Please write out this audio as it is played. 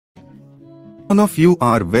All of you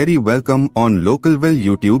are very welcome on LocalWell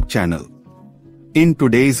YouTube channel. In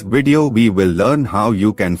today's video we will learn how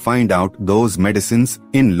you can find out those medicines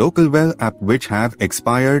in LocalWell app which have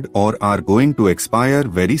expired or are going to expire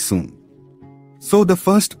very soon. So the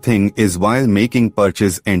first thing is, while making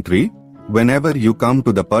purchase entry, whenever you come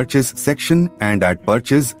to the purchase section and at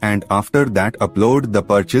purchase, and after that upload the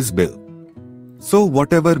purchase bill. So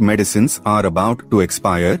whatever medicines are about to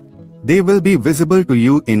expire, they will be visible to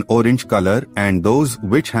you in orange color, and those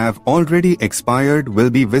which have already expired will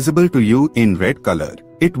be visible to you in red color.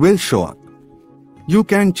 It will show up. You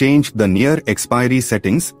can change the near expiry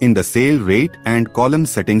settings in the sale rate and column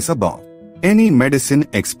settings above. Any medicine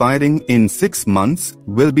expiring in 6 months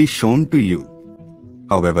will be shown to you.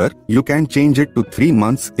 However, you can change it to 3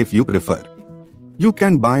 months if you prefer. You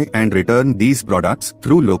can buy and return these products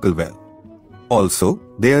through LocalWell. Also,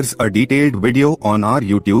 there's a detailed video on our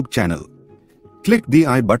YouTube channel. Click the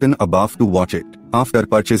I button above to watch it. After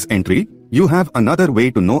purchase entry, you have another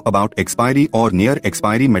way to know about expiry or near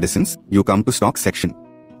expiry medicines. You come to stock section.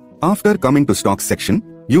 After coming to stock section,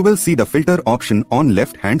 you will see the filter option on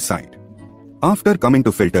left hand side. After coming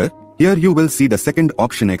to filter, here you will see the second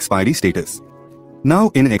option, expiry status.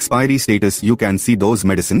 Now in expiry status you can see those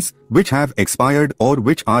medicines which have expired or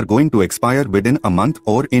which are going to expire within a month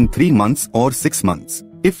or in 3 months or 6 months.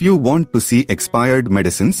 If you want to see expired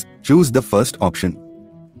medicines, choose the first option.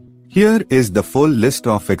 Here is the full list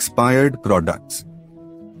of expired products.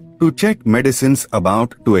 To check medicines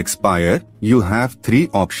about to expire, you have 3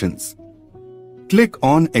 options. Click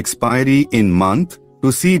on expiry in month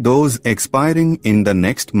to see those expiring in the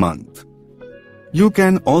next month. You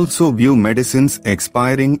can also view medicines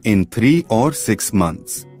expiring in 3 or 6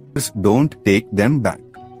 months. Don't take them back.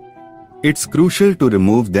 It's crucial to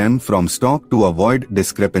remove them from stock to avoid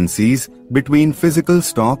discrepancies between physical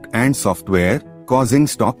stock and software, causing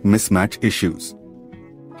stock mismatch issues.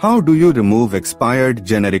 How do you remove expired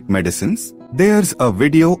generic medicines? There's a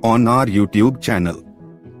video on our YouTube channel.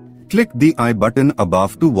 Click the I button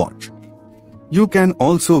above to watch. You can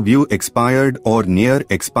also view expired or near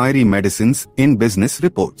expiry medicines in business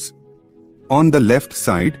reports. On the left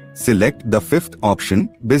side, select the 5th option,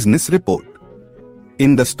 business report.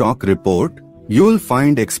 In the stock report, you'll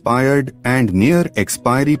find expired and near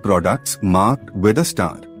expiry products marked with a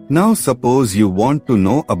star. Now suppose you want to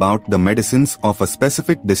know about the medicines of a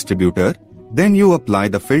specific distributor, then you apply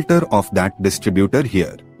the filter of that distributor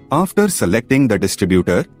here. After selecting the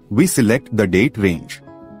distributor, we select the date range.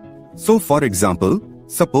 So for example,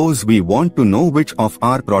 suppose we want to know which of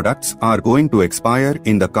our products are going to expire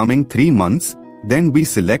in the coming 3 months, then we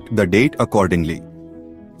select the date accordingly.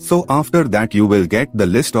 So after that you will get the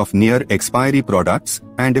list of near expiry products,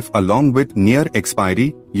 and if along with near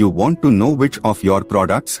expiry, you want to know which of your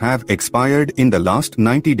products have expired in the last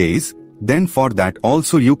 90 days, then for that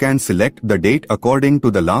also you can select the date according to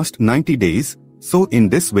the last 90 days. So in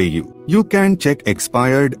this way you can check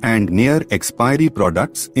expired and near expiry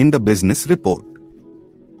products in the business report.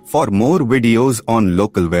 For more videos on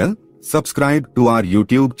LocalWell, subscribe to our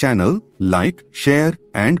YouTube channel, like, share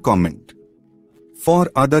and comment. For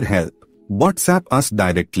other help, WhatsApp us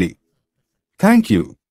directly. Thank you.